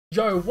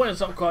Yo, what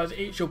is up guys,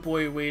 it's your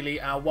boy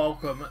Wheelie and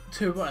welcome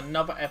to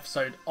another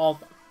episode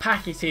of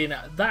Packaging.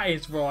 That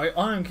is right,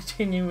 I am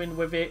continuing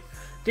with it.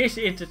 This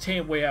is the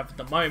team we have at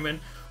the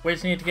moment. We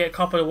just need to get a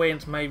couple of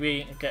wins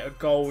maybe and get a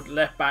gold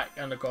left back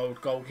and a gold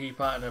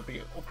goalkeeper and it'll be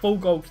a full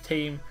gold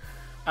team.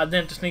 And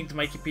then just need to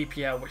make it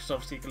PPL, which is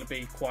obviously going to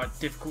be quite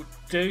difficult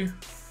to do.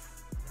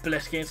 But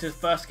let's get into this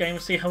first game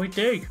and see how we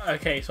do.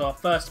 Okay, so our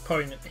first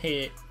opponent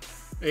here.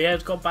 Yeah,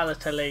 it's got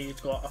Balotelli, it's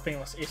got, I think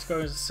that's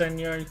Isco as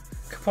Senyo,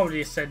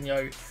 probably a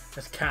Senyo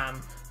as Cam,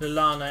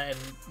 Lallana in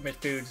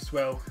midfield as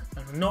well.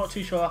 I'm not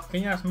too sure, I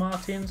think that's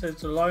Martins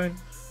as alone,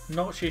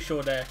 not too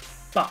sure there.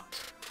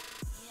 But,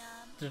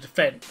 the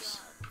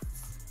defence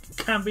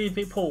can be a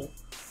bit poor.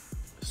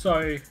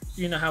 So,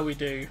 you know how we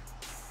do,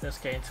 let's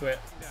get into it.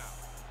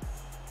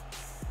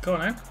 Go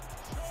on then,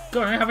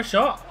 go on then, have a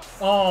shot.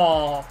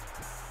 Oh,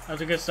 that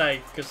was a good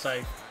save, good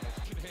save.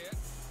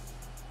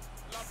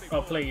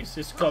 Oh please,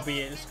 this has got to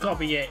be it, it's got to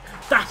be it.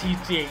 That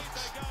is it.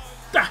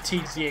 That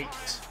is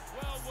it.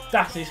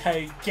 That is how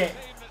you get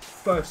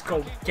first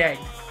goal game.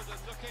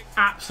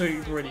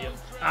 Absolutely brilliant.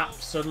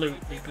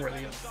 Absolutely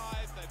brilliant.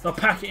 The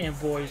Packaging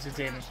boys is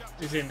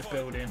in the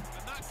building.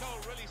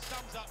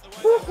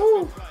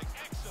 Woohoo!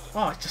 Oh,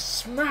 I just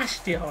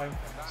smashed it home.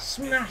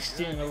 Smashed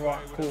it in the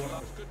right corner.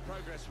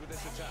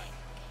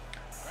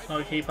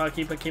 No, keeper,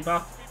 keeper,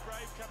 keeper.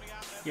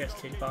 Yes,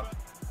 keeper.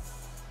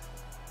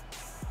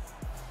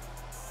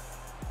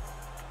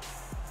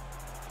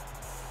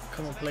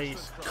 Come on,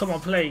 please. Come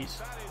on,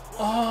 please.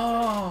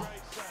 Oh!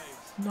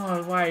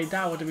 No way.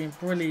 That would have been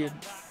brilliant.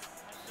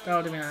 That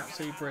would have been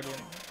absolutely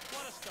brilliant.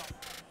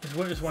 Let's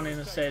whip this one in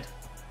instead.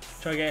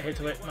 Try to get a hit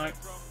to it. No.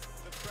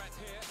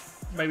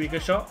 Maybe a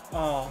good shot.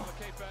 Oh.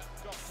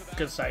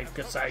 Good save.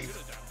 Good save.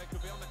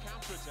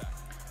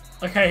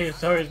 Okay,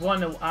 so it's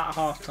 1-0 at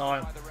half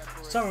time.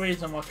 For some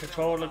reason my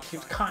controller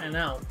keeps cutting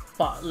out.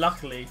 But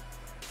luckily,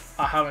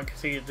 I haven't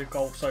conceded the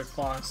goal so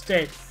far.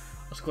 Instead,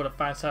 I scored a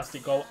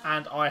fantastic goal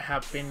and I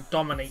have been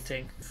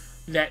dominating.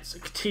 Let's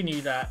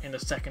continue that in the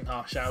second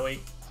half, shall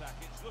we?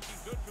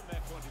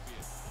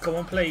 Come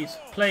on, please.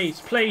 Please,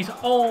 please.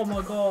 Oh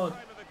my god.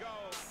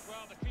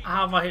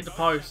 How have I hit the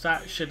post?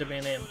 That should have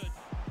been in.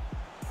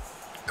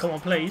 Come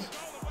on, please.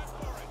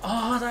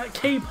 Oh, that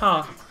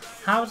keeper.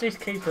 How is this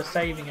keeper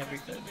saving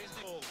everything?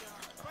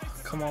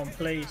 Come on,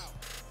 please.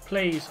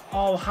 Please.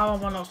 Oh, how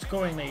am I not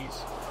scoring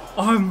these?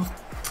 Oh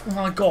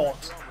my god.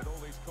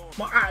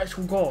 My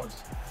actual god.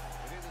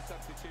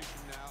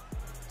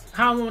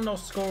 How am I not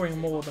scoring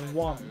more than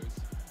one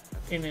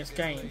in this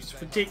game?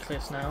 It's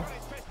ridiculous now.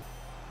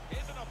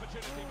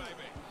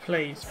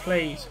 Please,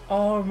 please.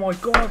 Oh my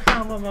god,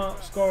 how am I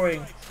not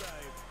scoring?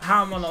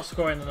 How am I not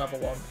scoring another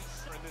one?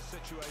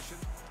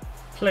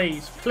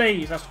 Please,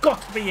 please, that's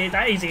got to be it.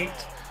 That is it.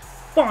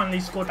 Finally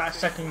scored that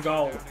second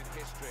goal.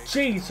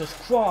 Jesus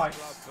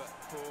Christ.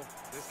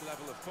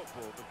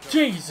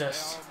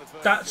 Jesus.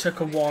 That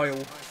took a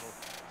while.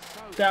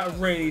 That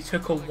really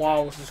took a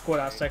while to score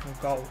that second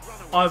goal.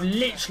 I've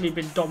literally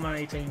been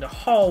dominating the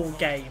whole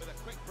game.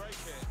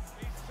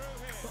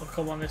 Oh,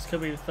 come on, this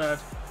could be the third.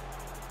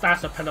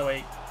 That's a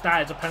penalty.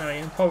 That is a penalty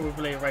and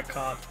probably a red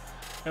card.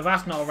 If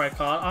that's not a red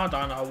card, I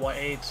don't know what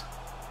it is.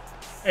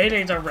 It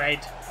is a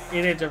red.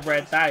 It is a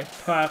red. That is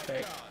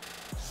perfect.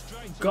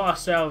 Got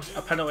ourselves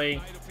a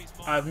penalty.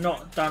 I've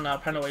not done a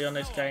penalty on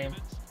this game.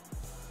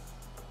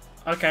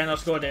 Okay, and I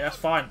scored it. That's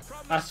fine.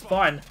 That's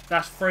fine.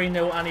 That's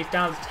 3-0 and he's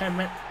down to 10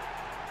 minutes.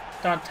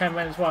 Down 10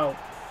 men as well.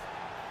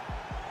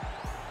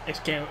 It's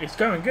going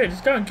good.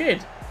 It's going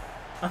good.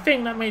 I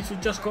think that means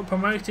we've just got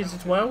promoted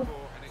as well,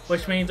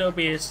 which means it'll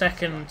be a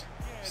second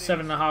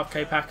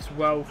 7.5k pack as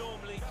well.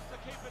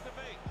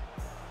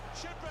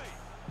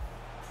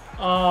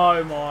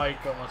 Oh my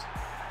god.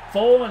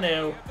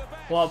 4-0.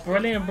 What a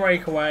brilliant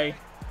breakaway.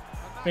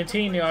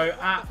 Coutinho,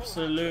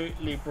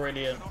 absolutely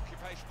brilliant.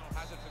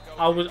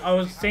 I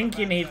was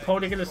thinking he's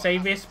probably going to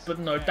save this, but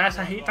no, that's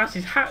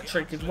his hat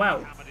trick as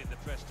well.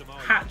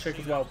 Hat trick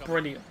as well,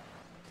 brilliant.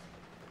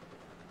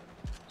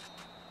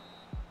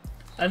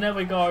 And there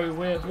we go,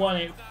 we've won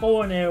it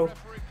 4-0.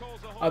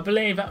 I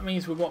believe that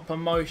means we've got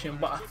promotion,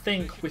 but I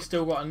think we've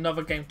still got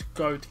another game to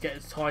go to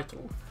get the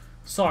title.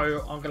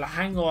 So I'm going to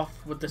hang off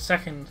with the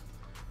second.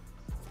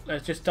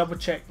 Let's just double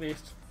check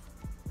this.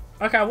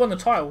 Okay, I won the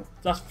title,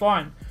 that's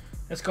fine.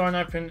 Let's go and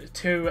open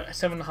two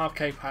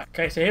 7.5k pack.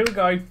 Okay, so here we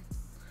go.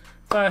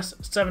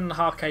 First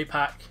 7.5k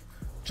pack,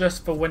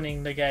 just for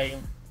winning the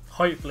game.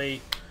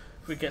 Hopefully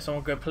if we get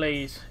someone good,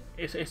 please.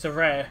 It's a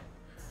rare.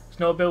 It's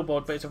not a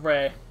billboard, but it's a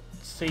rare.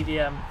 It's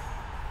CDM.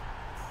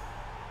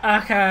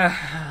 Okay.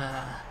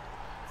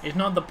 It's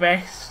not the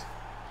best.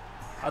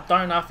 I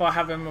don't know if I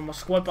have him in my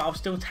squad, but I'll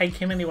still take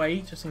him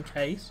anyway, just in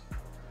case.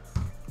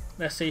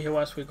 Let's see who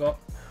else we got.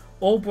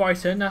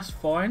 Albrighton, that's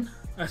fine.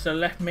 That's a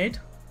left mid.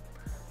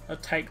 I'll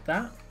take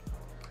that.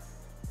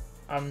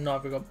 I'm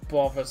not going to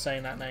bother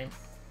saying that name.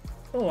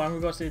 Oh, and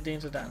we've got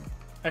Zinedine Zidane.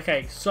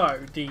 Okay, so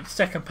the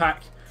second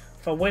pack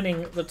for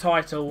winning the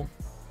title.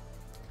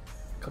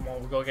 Come on,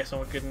 we've got to get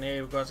someone good in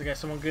here. We've got to get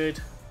someone good.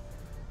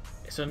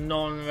 It's a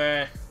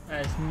non-rare.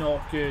 That is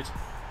not good.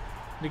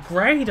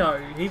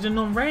 Negredo, he's a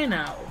non-rare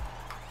now.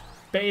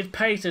 But his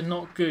pace is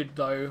not good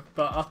though.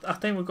 But I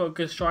think we've got a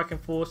good striking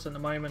force at the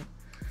moment.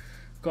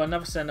 Got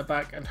another centre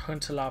back and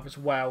Hunter Love as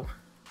well.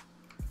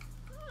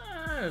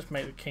 Let's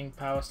make the King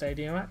Power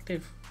Stadium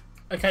active.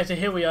 Okay, so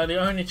here we are. The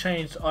only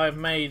change I've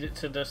made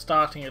to the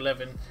starting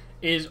 11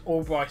 is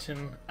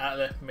Albrighton at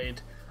left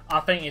mid. I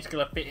think it's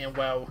going to fit in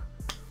well.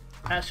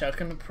 Actually, I was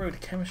going to improve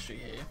the chemistry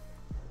here.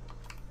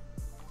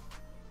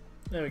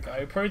 There we go.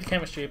 Improve the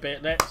chemistry a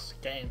bit. Let's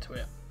get into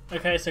it.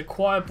 Okay, so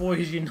Choir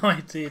Boys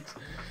United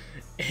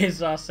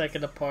is our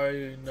second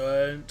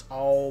opponent.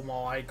 Oh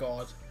my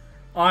god.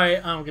 I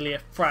am going to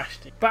get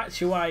thrashed.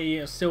 Batshuayi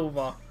and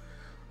Silva.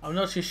 I'm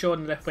not too sure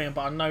on the left wing,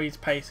 but I know he's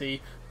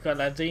pacey. We've got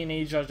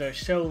Ladini, Jojo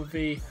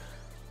Shelby,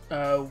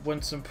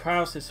 Winston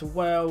Prowse as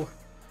well.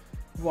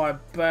 Right,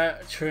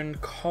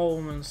 Bertrand,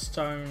 Coleman,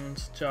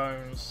 Stones,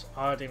 Jones.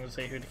 I didn't even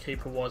see who the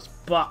keeper was,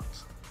 but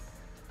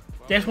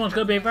this one's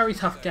going to be a very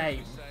tough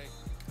game.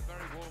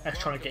 Let's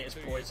try and get his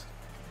boys.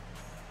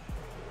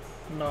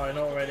 No, not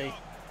already.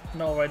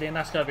 Not already, and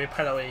that's going to be a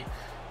penalty.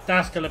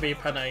 That's going to be a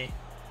penalty.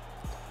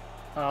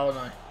 Oh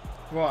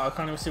no. Right, I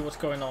can't even see what's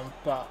going on,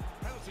 but...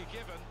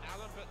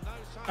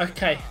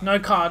 Okay, no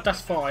card,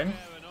 that's fine.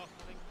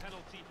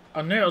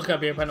 I knew it was going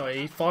to be a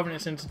penalty. 5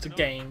 minutes into the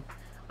game,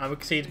 and we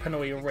can see the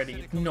penalty already.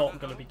 It's not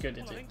going to be good,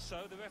 is it?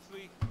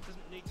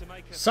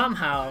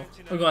 Somehow,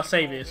 we've got to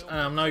save this, and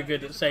I'm no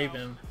good at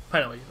saving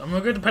penalties. I'm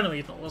not good at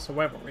penalties, not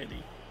whatsoever,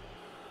 really.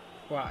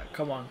 Right,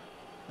 come on.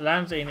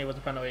 Lanzini with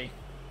the penalty.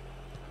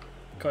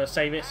 Got to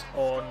save this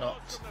or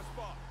not.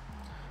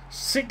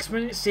 6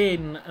 minutes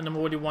in, and I'm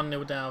already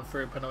 1-0 down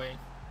through a penalty.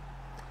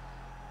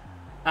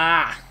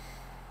 Ah!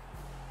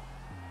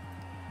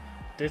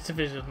 This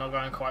division's not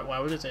going quite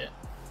well, is it?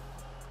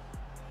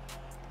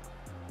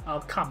 Oh,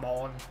 come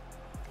on.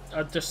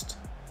 I don't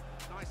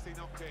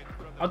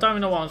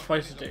even know what I'm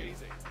supposed to do.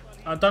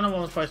 I don't know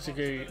what I'm supposed to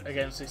do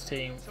against this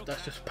team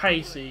that's just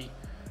pacey,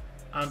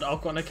 and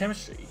I've got no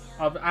chemistry.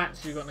 I've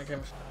actually got no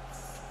chemistry.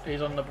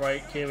 He's on the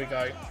break. Here we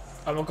go.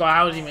 Oh my god,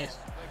 how did he miss?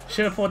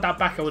 Should have pulled that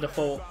back, I would have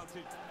thought.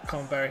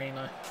 Come on,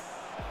 Berahino.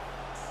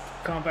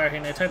 Come on,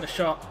 Berahino. Take the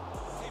shot.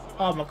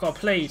 Oh my god,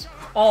 please.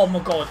 Oh my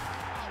god.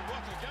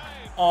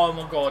 Oh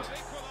my god.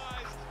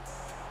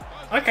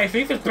 Okay,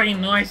 FIFA's being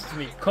nice to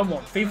me. Come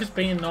on, FIFA's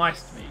being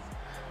nice to me.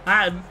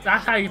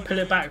 That's how you pull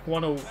it back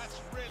 1-1.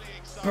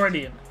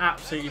 Brilliant.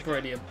 Absolutely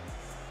brilliant.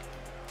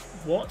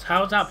 What?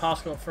 How's that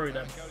pass got through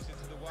then?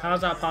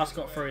 How's that pass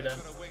got through then?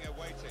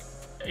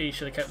 He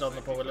should have kept on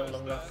the ball a little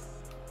longer.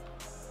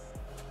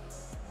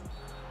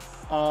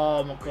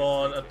 Oh my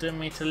god, I didn't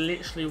mean to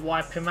literally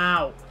wipe him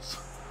out.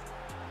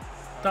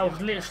 That was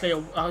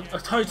literally a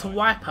total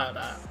wipeout,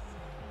 that.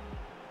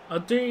 I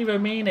didn't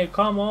even mean it,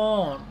 come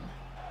on.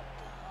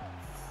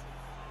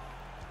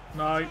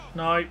 No,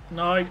 no,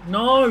 no,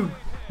 no,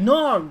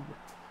 no,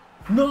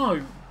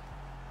 no.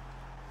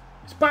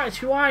 It's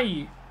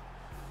Batshuayi.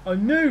 I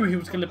knew he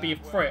was going to be a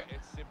threat.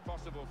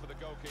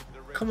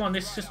 Come on,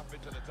 this just...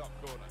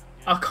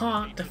 I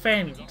can't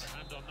defend.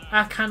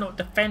 I cannot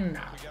defend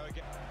that.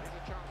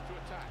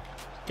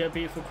 Get a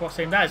beautiful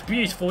crossing. That is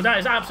beautiful. That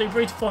is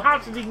absolutely beautiful. How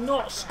did he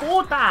not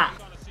score that?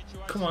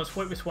 Come on, let's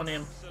whip this one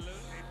in.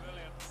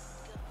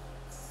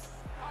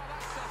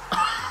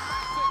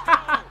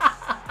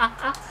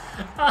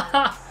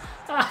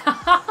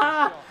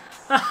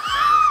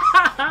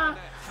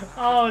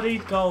 Oh,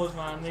 these goals,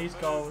 man. These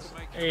goals.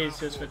 It is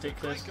just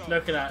ridiculous.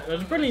 Look at that. It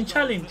was a brilliant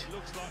challenge.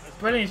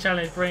 Brilliant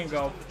challenge. Brilliant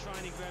goal.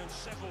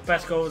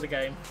 Best goal of the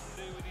game.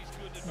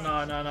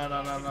 No, no, no,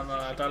 no, no, no, no.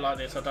 I don't like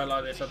this. I don't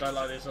like this. I don't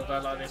like this. I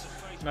don't like this.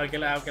 No,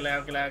 get out, get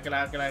out, get out, get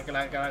out, get out, get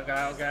out, get out, get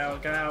out, get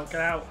out, get out,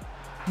 get out.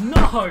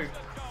 No!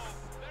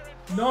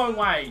 No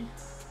way.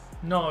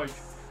 No.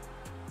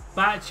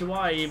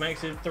 Batshuayi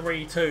makes it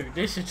 3-2.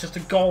 This is just a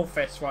goal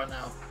fest right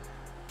now.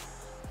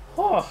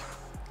 Oh,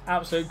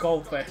 absolute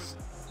goal fest.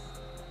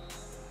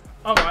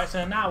 Alright,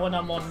 so now when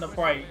I'm on the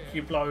break,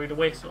 you blow the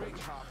whistle.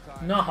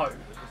 No.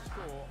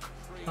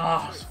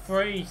 Ah, it's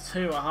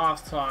 3-2 at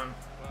half time.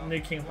 New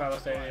King Power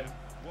Stadium.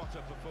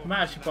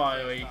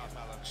 Batshuayi.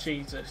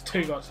 Jesus,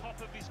 2 goals.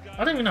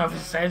 I don't even know if I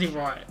said it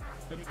right.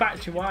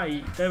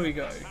 Batshuayi, there we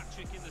go.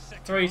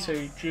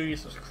 3-2,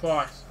 Jesus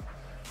Christ.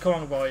 Come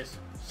on, boys.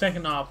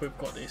 Second half, we've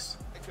got this.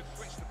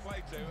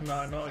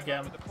 No, not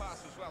again.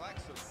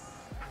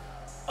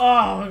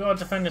 Oh, we've got to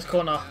defend this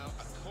corner.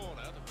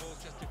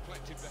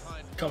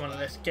 Come on,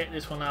 let's get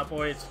this one out,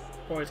 boys.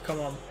 Boys, come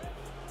on.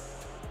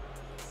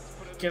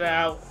 Get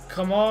out.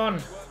 Come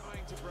on.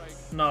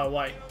 No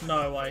way.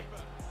 No way.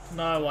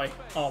 No way.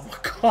 Oh my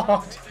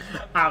god.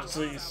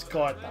 Absolutely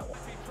skied that one.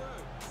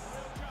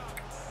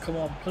 Come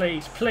on,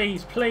 please,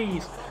 please,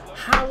 please.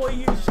 How are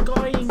you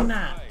skying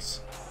that?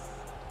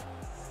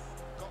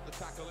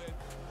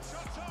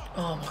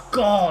 Oh my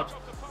god.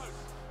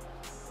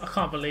 I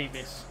can't believe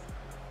this.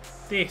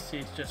 This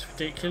is just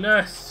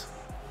ridiculous.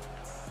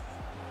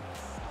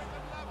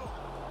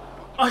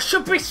 I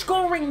should be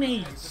scoring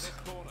these.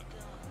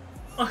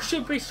 I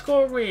should be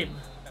scoring.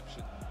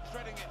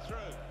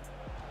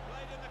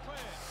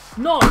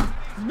 No,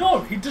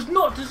 No, he does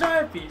not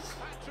deserve this.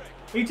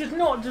 He does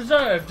not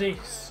deserve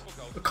this.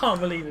 I can't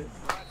believe it.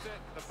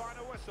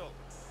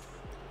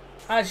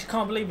 I actually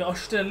can't believe it. I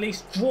should have at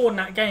least drawn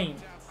that game.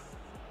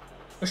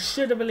 I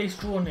should have at least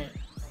drawn it.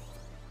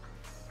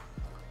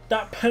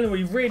 That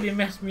penalty really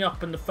messed me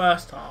up in the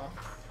first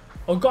half.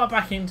 I got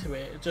back into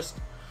it. Just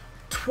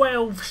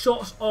 12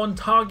 shots on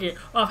target.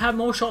 I've had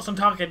more shots on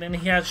target than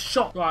he has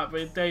shot. Right,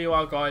 but there you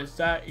are, guys.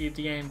 That is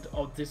the end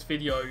of this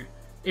video.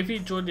 If you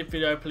enjoyed this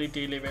video, please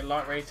do leave a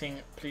like rating.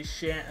 Please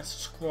share and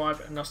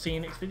subscribe. And I'll see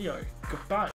you next video. Goodbye.